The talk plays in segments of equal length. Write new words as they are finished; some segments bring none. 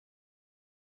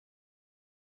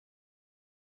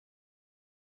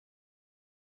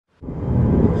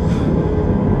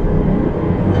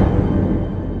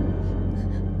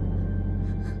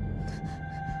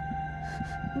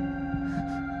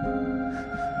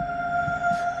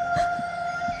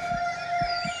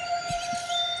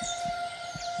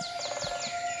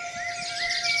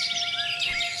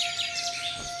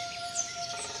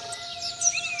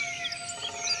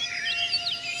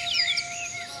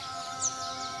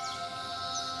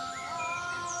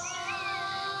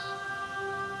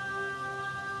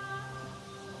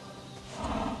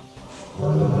We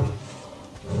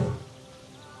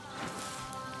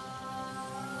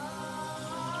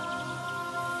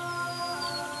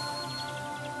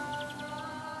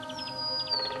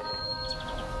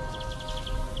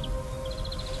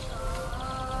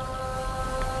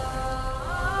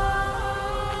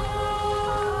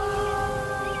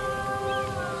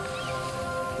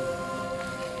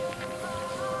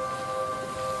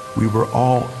were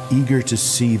all eager to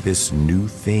see this new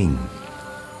thing,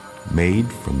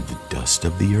 made from the dust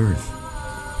of the earth.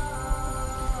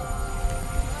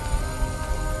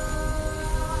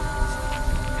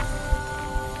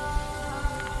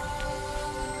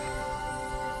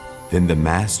 Then the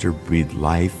Master breathed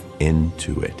life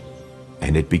into it,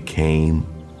 and it became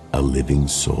a living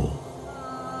soul.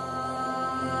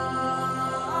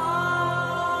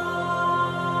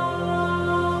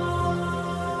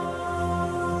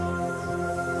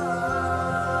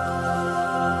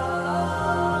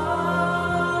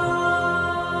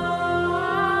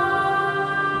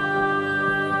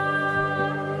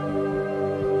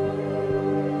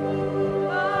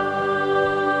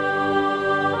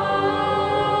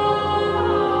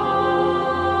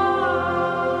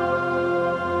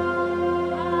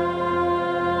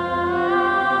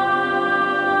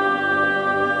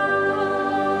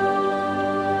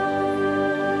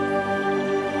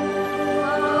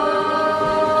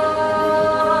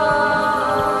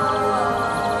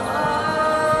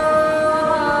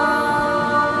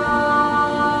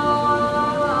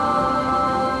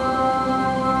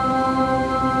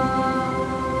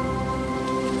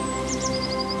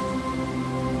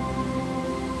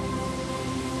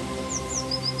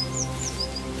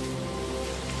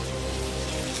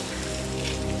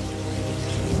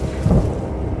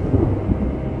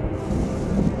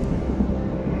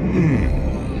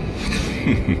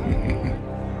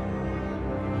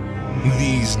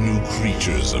 These new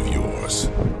creatures of yours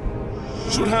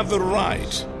should have the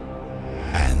right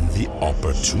and the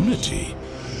opportunity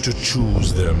to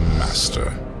choose their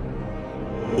master.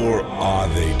 Or are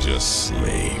they just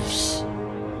slaves,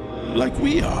 like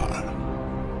we are?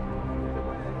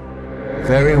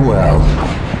 Very well.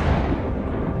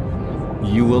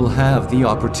 You will have the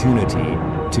opportunity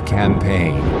to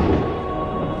campaign.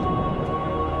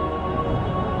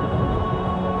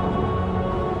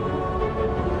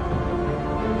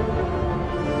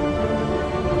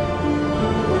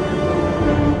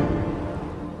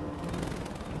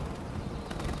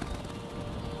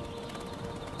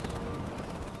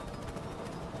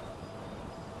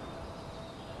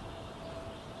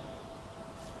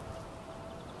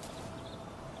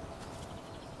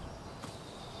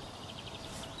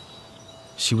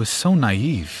 She was so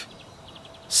naive,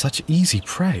 such easy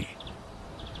prey.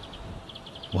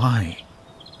 Why?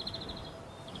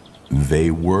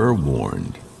 They were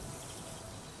warned,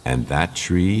 and that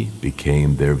tree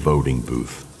became their voting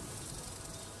booth.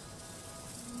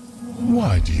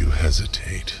 Why do you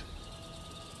hesitate?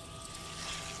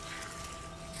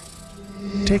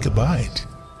 Take a bite.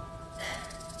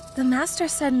 The Master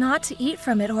said not to eat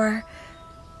from it or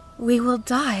we will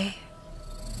die.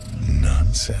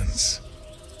 Nonsense.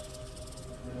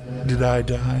 Did I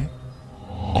die?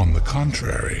 On the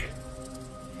contrary,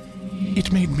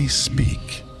 it made me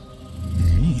speak.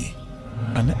 Me,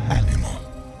 an animal.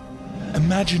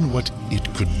 Imagine what it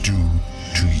could do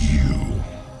to you.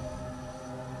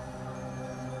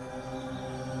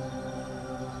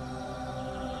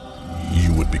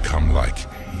 You would become like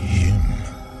him.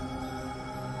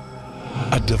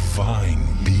 A divine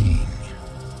being.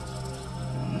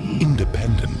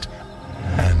 Independent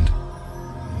and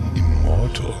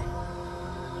immortal.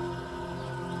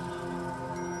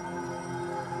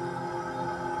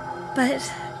 But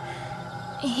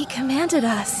he commanded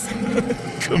us.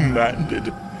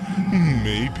 Commanded?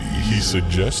 Maybe he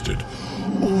suggested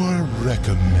or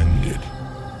recommended.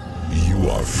 You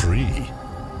are free.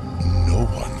 No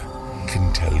one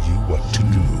can tell you what to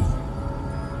do.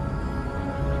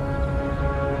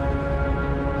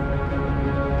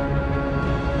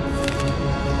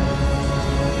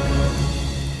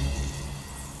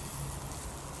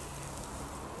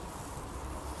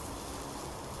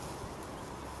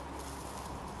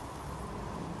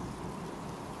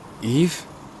 Eve?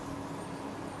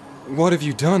 What have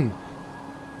you done?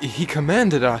 He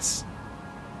commanded us.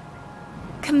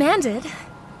 Commanded?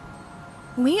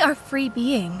 We are free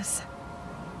beings.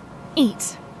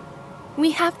 Eat.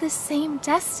 We have the same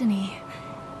destiny.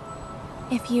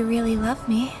 If you really love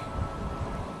me.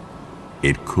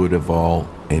 It could have all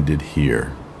ended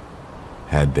here,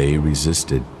 had they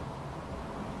resisted.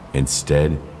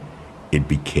 Instead, it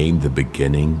became the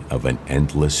beginning of an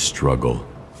endless struggle.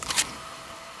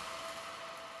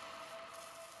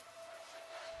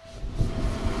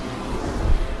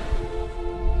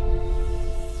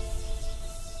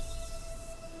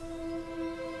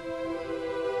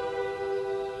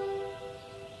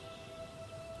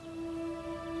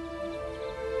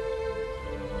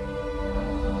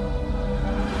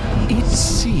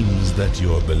 seems that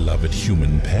your beloved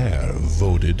human pair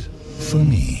voted for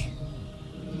me,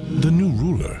 the new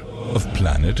ruler of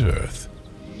planet Earth.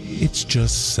 It's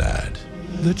just sad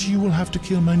that you will have to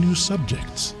kill my new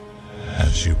subjects,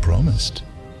 as you promised.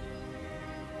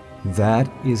 That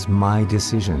is my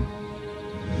decision.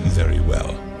 Very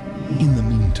well. In the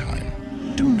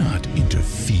meantime, do not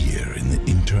interfere in the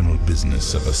internal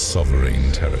business of a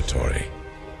sovereign territory.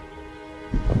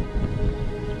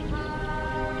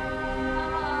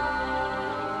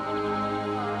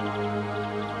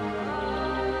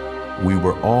 We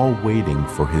were all waiting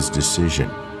for his decision,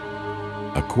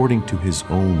 according to his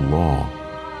own law.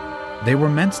 They were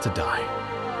meant to die.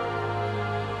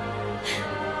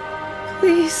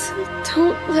 Please,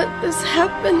 don't let this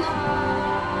happen.